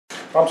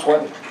I'm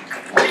sweating.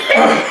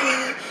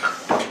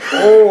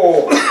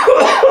 Oh.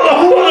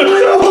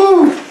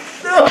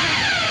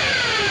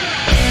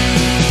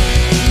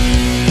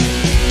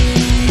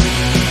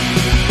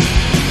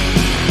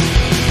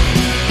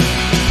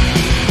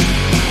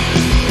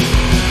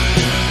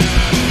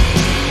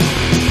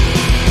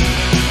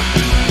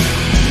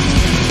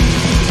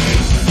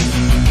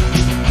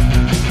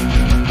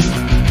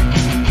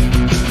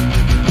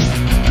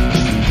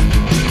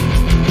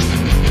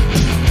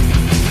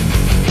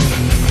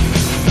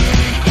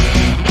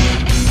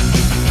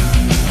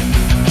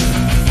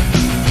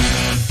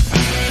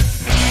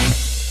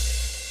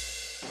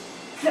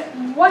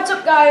 What's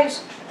up,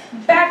 guys?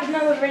 Back with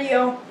another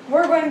video.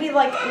 We're going to be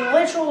like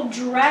literal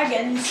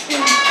dragons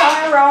spewing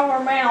fire out of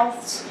our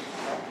mouths.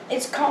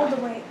 It's called the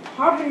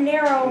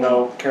habanero.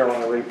 No,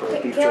 Carolina Reaper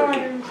beef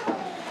jerky.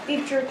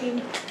 Beef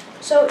jerky.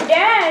 So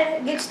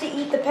Dad gets to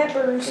eat the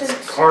pepper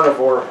It's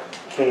carnivore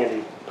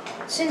candy.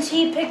 since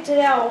he picked it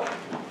out.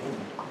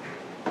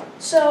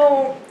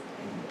 So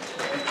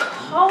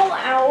call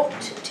out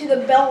to the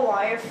Bell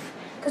Life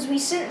because we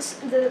sent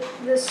some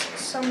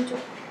to.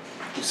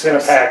 You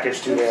sent a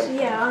package to them.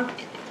 Yeah.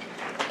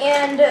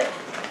 And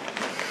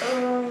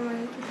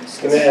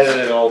Gonna edit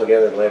it all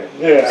together later.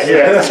 Yeah.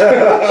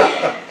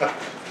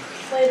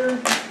 later.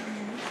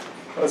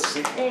 Let's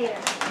see.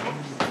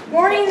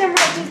 Morning, there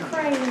might be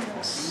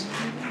cranes.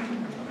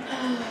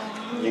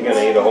 You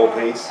gonna eat a whole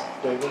piece,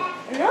 David?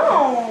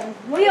 No,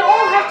 we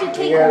all have to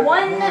take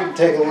one.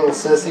 Take a little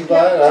sissy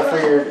bite. I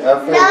figured a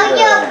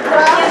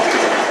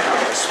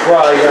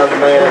spry young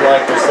man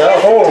like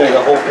yourself would take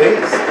a whole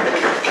piece.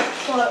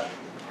 What?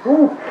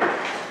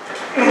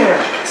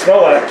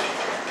 Smell that.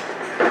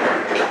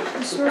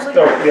 It smells like.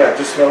 Oh, yeah,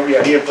 just smell.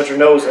 Yeah, you put your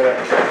nose in it.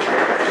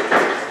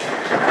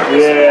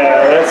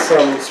 Yeah, that's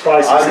some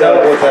spicy stuff. I know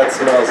what that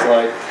smells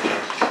like.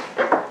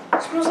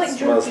 It smells like It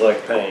jerky. smells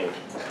like pain.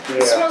 It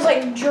Yeah. smells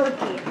like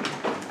jerky.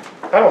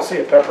 I don't see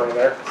a pepper in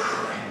there.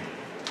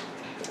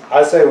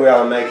 I say we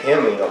ought to make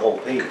him eat a whole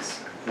piece.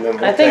 And then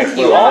we'll I think take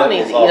you little all need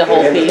to nibbles eat a off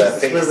whole the end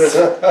of piece.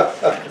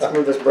 that Let's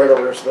move this bread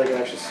over here so they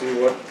can actually see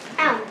what.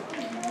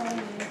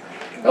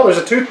 Oh, there's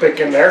a toothpick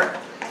in there.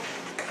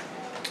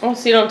 Oh,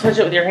 so you don't touch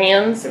it with your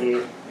hands?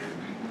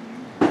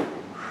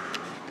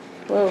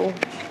 Whoa.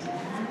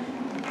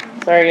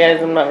 Sorry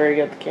guys, I'm not very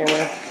good at the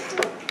camera.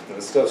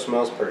 It still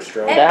smells pretty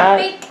strong. That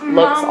Epic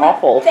looks mom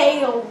awful.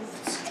 Fails.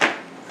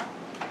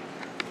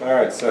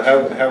 Alright, so how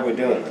are we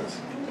doing this?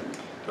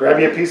 Grab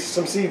you a piece of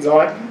some seeds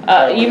on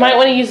it. You might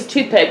want to use a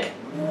toothpick.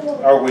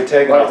 Are we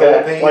taking Like a whole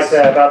that, piece? like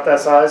that, about that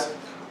size.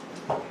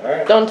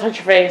 Alright. Don't touch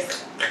your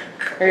face.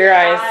 Or your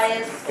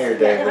eyes. Here,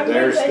 David, I'm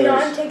there's...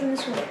 taking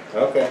this one.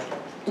 Okay.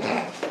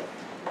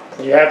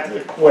 You have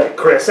to, wait,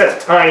 Chris,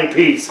 that's a tiny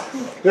piece.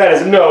 That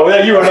is, no,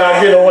 you are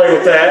not getting away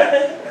with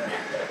that.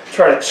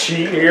 Try to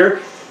cheat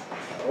here.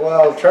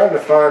 Well, I'm trying to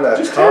find a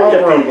Just grab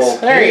your comparable piece. piece.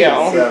 There you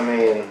go. I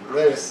mean,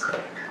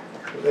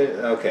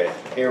 okay,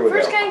 here we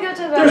First, go. gonna go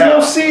to the. There's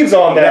no seeds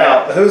on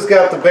Now, that. who's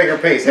got the bigger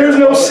piece? There's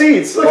no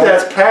seeds. Look at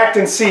that, it's packed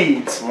in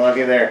seeds.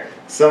 Looky there.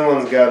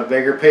 Someone's got a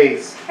bigger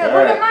piece. Here, All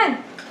look right. at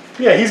mine.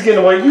 Yeah, he's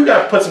getting away. You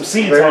got to put some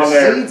seeds There's on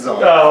there. seeds on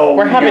it. Oh,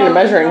 We're having a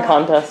measuring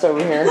contest over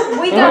here.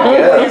 We got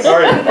Yes. All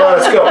right,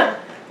 let's go.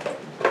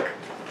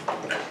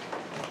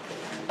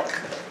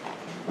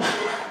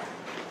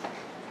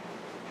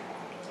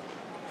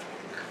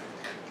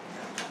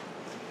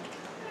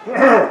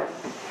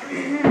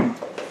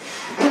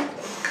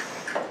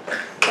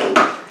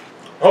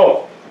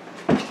 Oh,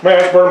 man,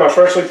 that's burned my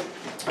freshly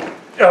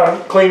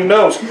clean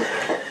nose.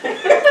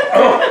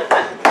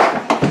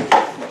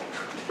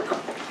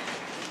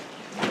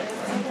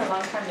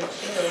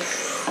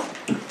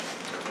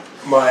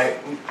 My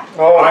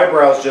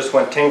eyebrows just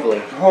went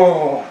tingly.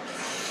 Oh,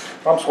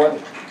 I'm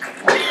sweating.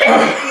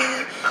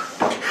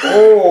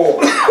 Oh!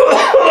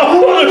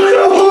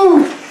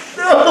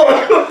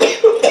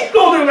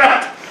 Don't do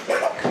that.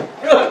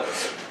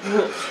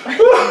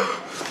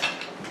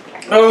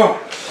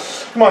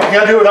 Oh, come on, you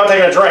gotta do it without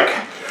taking a drink.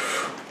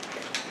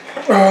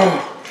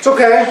 It's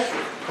okay.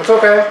 It's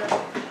okay.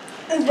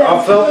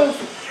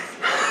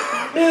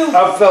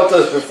 I've felt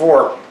this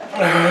before.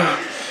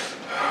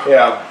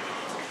 Yeah.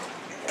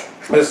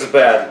 This is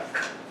bad.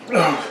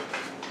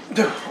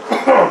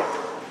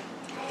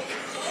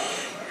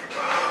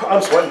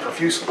 I'm sweating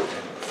profusely.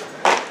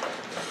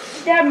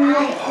 Dad,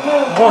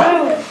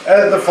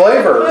 The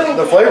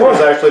flavor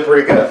is actually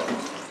pretty good.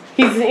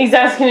 He's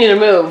asking you to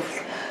move.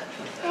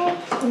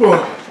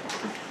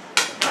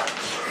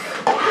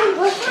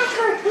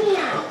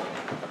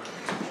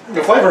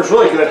 The flavor is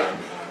really good.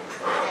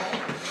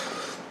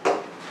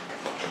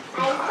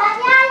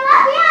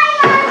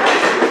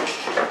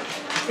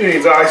 He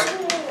needs ice.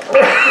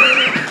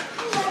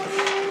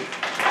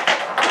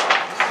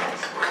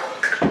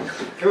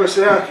 Can we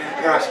sit down,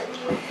 guys?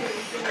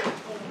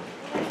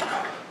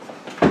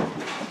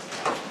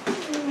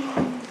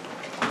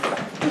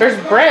 There's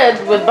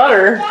bread with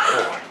butter.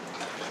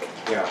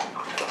 Yeah.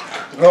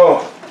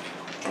 Oh.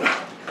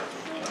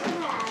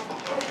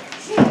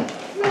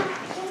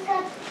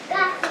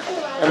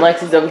 And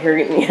Lexi's over here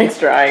getting the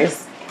extra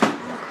ice.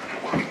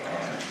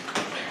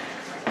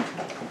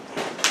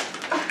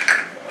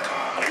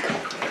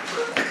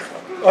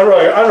 I'd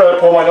rather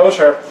pull my nose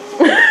hair.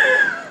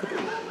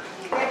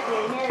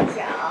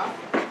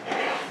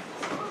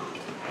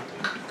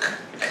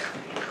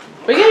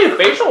 We can do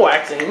facial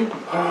waxing.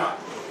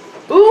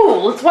 Ooh,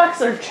 let's wax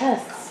their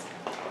chests.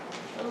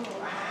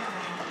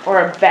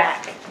 Or a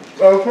back.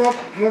 Oh,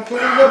 it's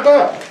not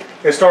bad.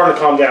 It's starting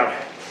to calm down.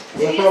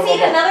 Did you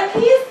see another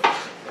piece?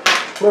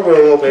 Maybe a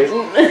little piece.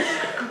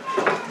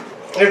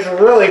 It's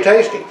really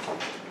tasty.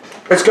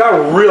 It's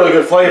got really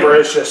good flavor.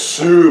 It's just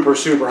super,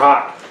 super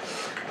hot.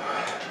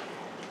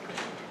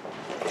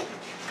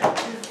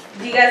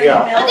 Do you guys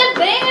Yeah. need milk? Look at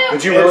Bam!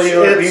 Did you really eat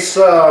another piece?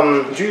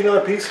 Did you eat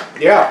another piece?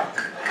 Yeah.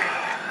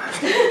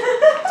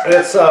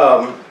 It's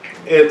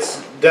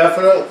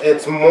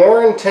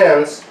more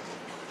intense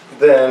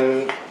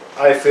than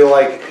I feel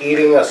like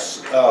eating a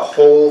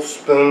whole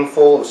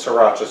spoonful of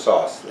sriracha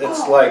sauce.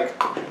 It's like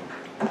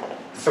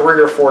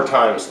 3 or 4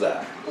 times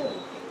that.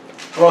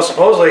 Well,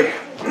 supposedly,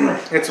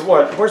 it's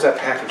what? Where's that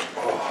package?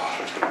 Oh.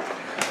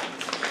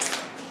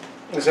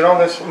 Is it on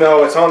this?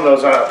 No, it's on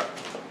those.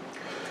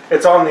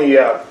 It's on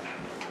the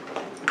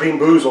Bean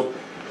Boozled.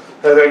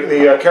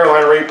 The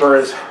Carolina Reaper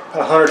is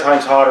 100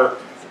 times hotter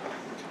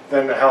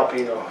than the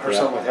jalapeno or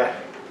something like that.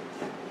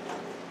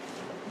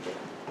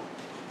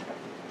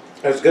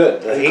 It's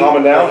good. Is it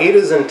calming down? The heat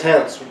is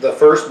intense. The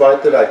first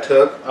bite that I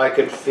took, I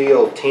could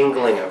feel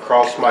tingling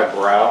across my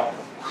brow.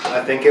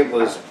 I think it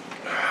was.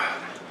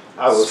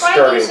 I was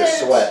starting to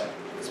sweat.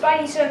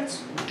 Spidey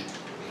sense.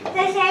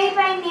 Does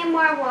anybody need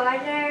more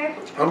water?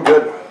 I'm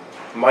good.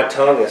 My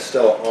tongue is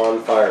still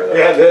on fire though.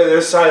 Yeah,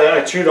 this side,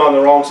 I chewed on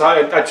the wrong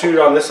side. I chewed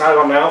on this side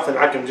of my mouth, and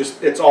I can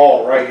just, it's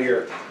all right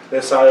here.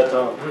 This side of the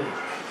tongue.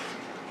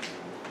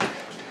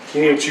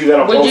 You need to chew that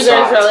on both Would you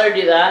guys sides. rather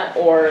do that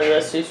or the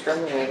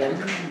Surströmming again?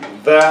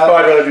 That, Oh,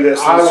 I'd rather do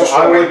this.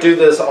 I would do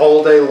this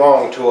all day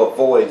long to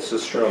avoid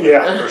Surströmming.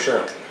 Yeah. For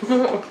sure.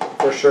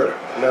 For sure.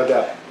 No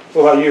doubt.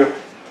 What about you?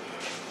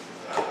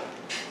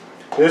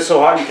 It is so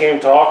hot you can't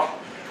even talk.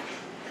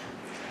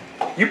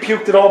 You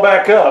puked it all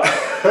back up.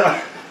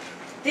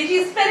 Did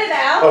you spit it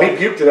out? Oh, he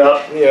puked it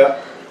up. Yeah.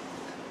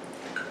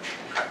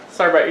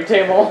 Sorry about your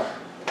table.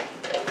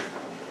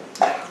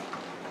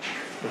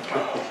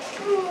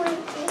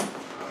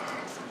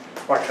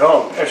 My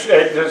tongue. It's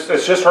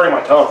just hurting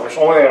my tongue. It's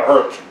the only thing that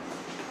hurts.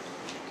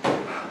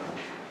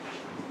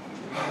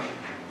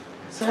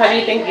 So how do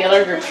you think the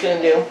other group's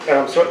gonna do? And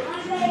I'm so,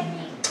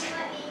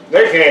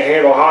 they can't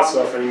handle hot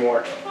stuff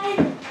anymore.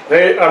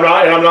 I'm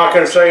not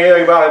going to say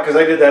anything about it because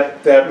they did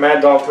that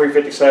Mad Dog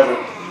 357.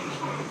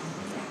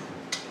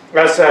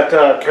 That's that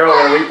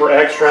Carolina Reaper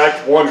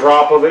extract. 1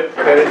 drop of it,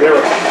 and they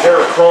were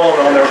crawling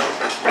on the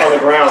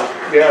ground.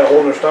 Yeah,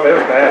 holding their stomach. It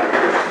was bad.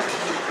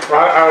 I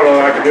don't know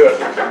how I could do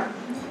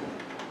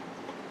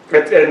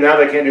it. And now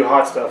they can't do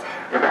hot stuff.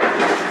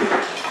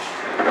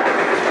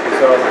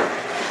 So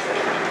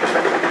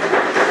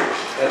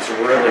That's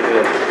really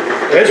good.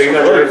 it's Beef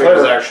really jerky is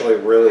flavor. actually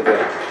really good.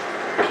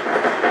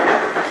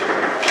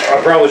 I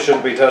probably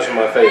shouldn't be touching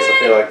my face. I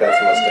feel like that's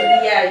a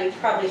mistake. Yeah, you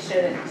probably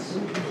shouldn't.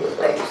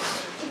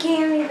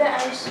 Give me the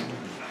ice.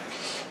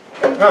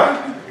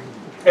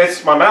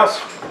 It's my mouth.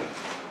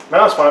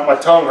 My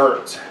tongue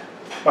hurts.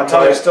 My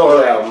tongue is still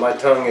hurting. Yeah, my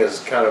tongue is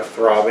kind of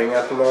throbbing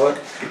at the moment.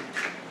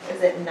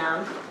 Is it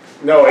numb?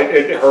 No,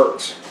 it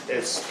hurts.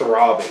 It's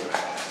throbbing.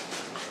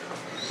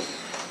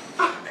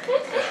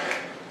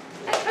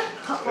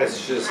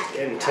 It's just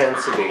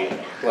intensity,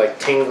 like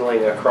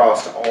tingling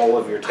across all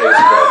of your taste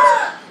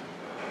buds.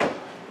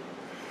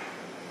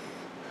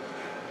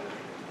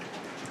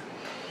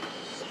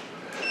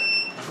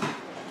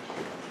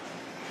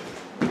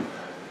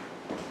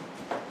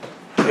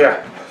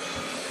 Yeah.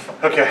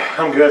 Okay,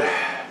 I'm good.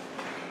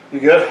 You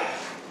good?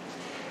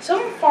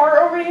 Some fart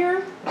over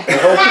here. Gonna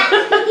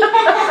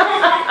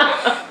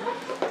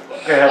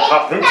have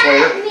hot poops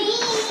later.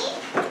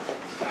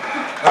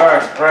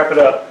 Alright, wrap it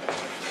up.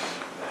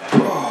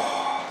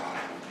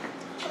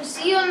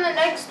 See you in the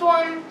next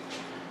one.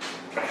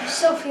 I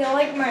still feel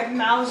like my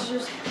mouth's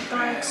just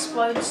gonna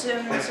explode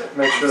soon. So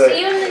Make sure see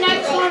you in the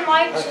next one.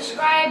 Like,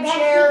 subscribe,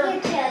 share.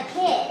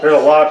 There's a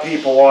lot of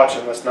people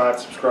watching that's not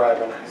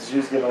subscribing. It's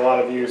just getting a lot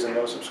of views and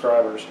no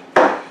subscribers.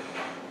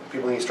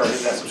 People need to start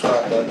hitting that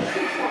subscribe button.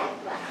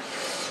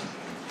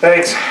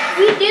 Thanks.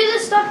 We do the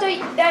stuff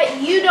that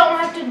you don't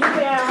have to do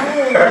at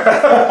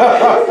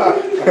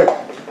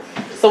home.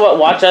 So what,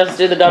 watch us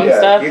do the dumb Yeah,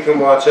 stuff? you can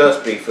watch us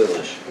be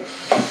foolish.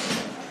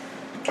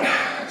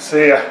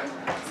 See ya.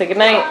 Say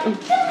goodnight.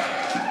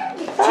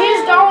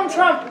 Cheers, Donald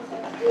Trump.